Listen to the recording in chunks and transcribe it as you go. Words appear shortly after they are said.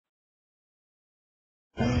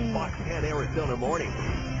Fox 10 Arizona Morning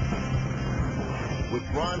with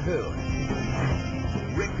Ron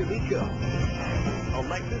Hoon, Rick D'Amico,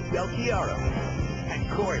 Alexis Del Chiaro,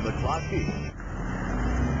 and Corey McCloskey.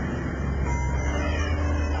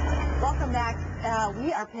 Welcome back.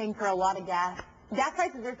 We are paying for a lot of gas. Gas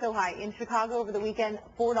prices are so high. In Chicago over the weekend,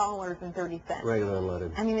 $4.30. Regular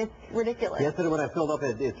unleaded. I mean, it's ridiculous. Yesterday when I filled up,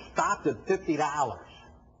 it stopped at $50.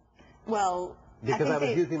 Well, because I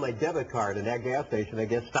was using my debit card in that gas station. I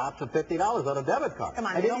guess stops at $50 on a debit card. Come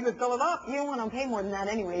on, I didn't even fill it up. You don't want to pay more than that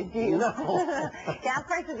anyways, do you? No. Gas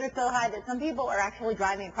prices are so high that some people are actually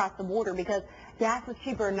driving across the border because gas is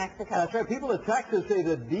cheaper in Mexico. That's right. People in Texas say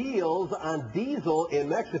the deals on diesel in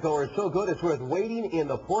Mexico are so good it's worth waiting in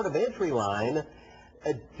the port of entry line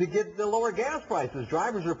to get the lower gas prices.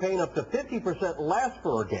 Drivers are paying up to 50% less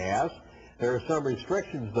for gas. There are some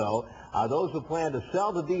restrictions, though. Those who plan to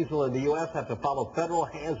sell the diesel in the U.S. have to follow federal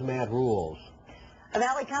hazmat rules. A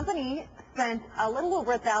Valley company spent a little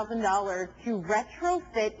over $1,000 to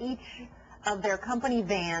retrofit each of their company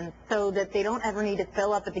vans so that they don't ever need to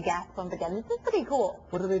fill up at the gas pump again. This is pretty cool.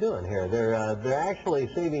 What are they doing here? They're actually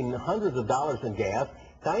saving hundreds of dollars in gas.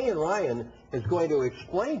 Diane Ryan is going to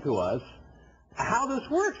explain to us how this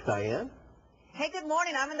works, Diane. Hey, good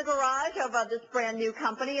morning. I'm in the garage of this brand new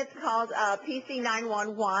company. It's called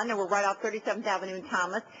PC911, and we're right off 37th Avenue in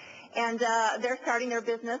Thomas. And they're starting their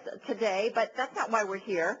business today, but that's not why we're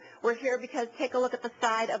here. We're here because take a look at the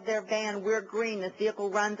side of their van. We're green. This vehicle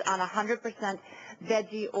runs on 100%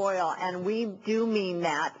 veggie oil, and we do mean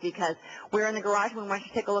that because we're in the garage. We want you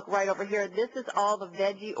to take a look right over here. This is all the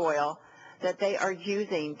veggie oil that they are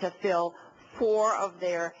using to fill 4 of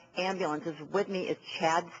their ambulances. With me is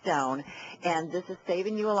Chad Stone, and this is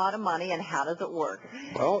saving you a lot of money. And how does it work?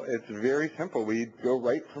 Well, it's very simple. We go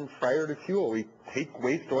right from fryer to fuel. We take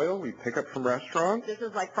waste oil we pick up from restaurants. This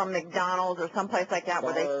is like from McDonald's or someplace like that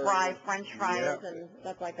where they fry French fries and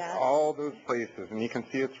stuff like that? All those places, and you can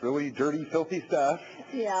see it's really dirty, filthy stuff.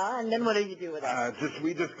 Yeah, and then what do you do with it?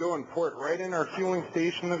 We just go and pour it right in our fueling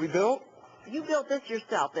station that we built. You built this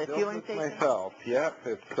yourself, the fueling station? Myself, yep.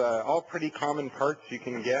 It's all pretty common parts you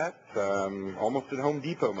can get, almost at Home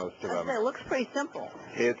Depot, most of them. It looks pretty simple.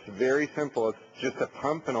 It's very simple. It's just a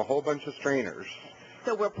pump and a whole bunch of strainers.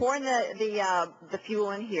 So we're pouring the fuel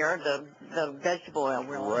in here, the vegetable oil.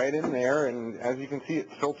 Really. Right in there, and as you can see,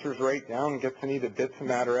 it filters right down and gets any of the bits of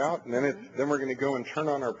matter out, and then we're going to go and turn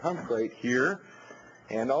on our pump right here.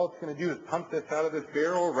 And all it's going to do is pump this out of this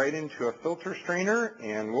barrel right into a filter strainer,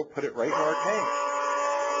 and we'll put it right in our tank.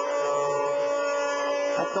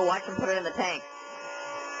 Let's go watch them put it in the tank.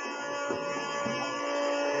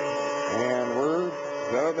 And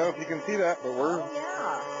I don't know if you can see that, but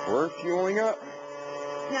we're fueling up.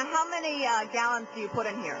 Now, how many gallons do you put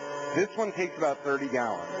in here? This one takes about 30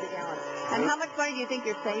 gallons. 30 gallons. And how much money do you think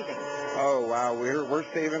you're saving? Oh, wow. We're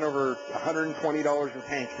saving over $120 a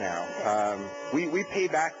tank now. We pay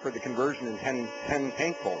back for the conversion in 10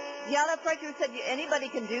 tankfuls. Yeah, that's right. You said anybody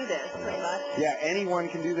can do this, pretty much. Yeah, anyone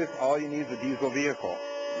can do this. All you need is a diesel vehicle.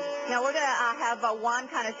 Now, we're going to have Juan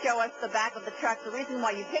kind of show us the back of the truck. The reason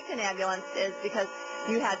why you picked an ambulance is because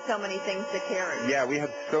you had so many things to carry. Yeah, we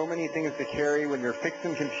had so many things to carry. When you're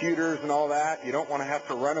fixing computers and all that, you don't want to have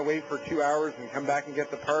to run away for 2 hours and come back and get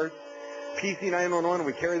the parts. PC911,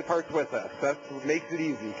 we carry the parts with us. That's what makes it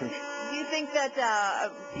easy. Do you think that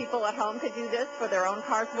people at home could do this for their own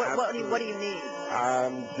cars? What do you need?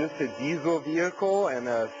 Just a diesel vehicle and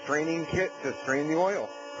a straining kit to strain the oil.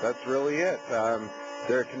 That's really it.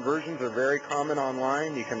 Their conversions are very common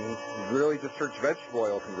online. You can really just search vegetable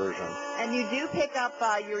oil conversion. And you do pick up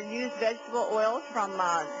your used vegetable oils from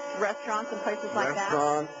restaurants and places like that?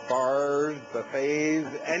 Restaurants, bars, buffets,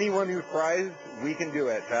 anyone who fries, we can do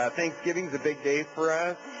it. Thanksgiving's a big day for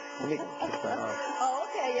us. Oh,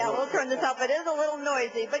 okay, yeah, we'll turn this up. It is a little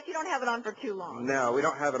noisy, but you don't have it on for too long. No, we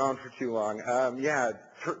don't have it on for too long.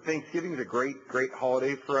 Thanksgiving's a great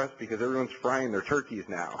you for us because everyone's frying their turkeys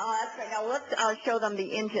now. Oh, that's right. Now let's show them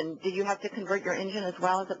the engine. Do you have to convert your engine as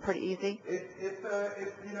well? Is it pretty easy?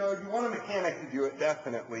 You want a mechanic to do it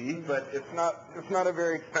definitely, but it's not a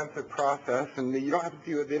very expensive process, and you don't have to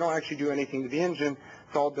do it. They don't actually do anything to the engine.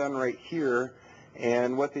 It's all done right here,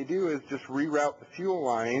 and what they do is just reroute the fuel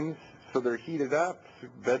lines so they're heated up.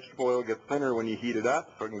 Vegetable oil gets thinner when you heat it up,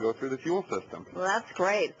 so it can go through the fuel system. Well, that's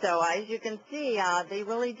great. So as you can see, they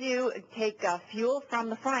really do take fuel from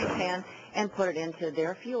the frying pan and put it into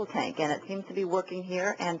their fuel tank, and it seems to be working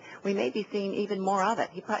here, and we may be seeing even more of it.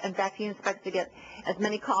 In fact, he expects to get as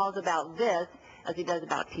many calls about this as he does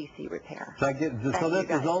about PC repair. So this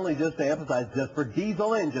is only just to emphasize, just for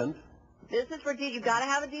diesel engines. This is for diesel. You got to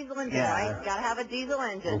have a diesel engine, Yeah. right? You got to have a diesel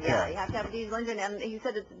engine. Okay. Yeah, you have to have a diesel engine. And he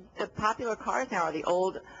said the popular cars now are the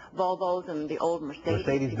old Volvos and the old Mercedes.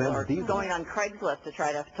 Mercedes-Benz People are diesel. going on Craigslist to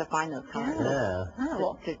try to find those cars. Yeah. Oh,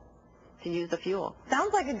 well, To use the fuel.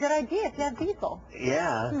 sounds like a good idea if you have diesel.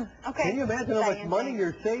 Yeah. Okay. Can you imagine how much Diane, money thanks.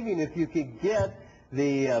 you're saving if you could get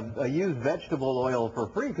the used vegetable oil for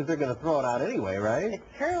free, because they're going to throw it out anyway, right? It's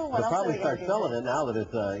true. What They'll else probably are we gonna start do selling with it now that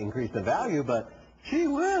it's increased in value, but gee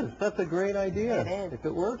whiz, that's a great idea. It is. If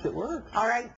it works, it works. All right.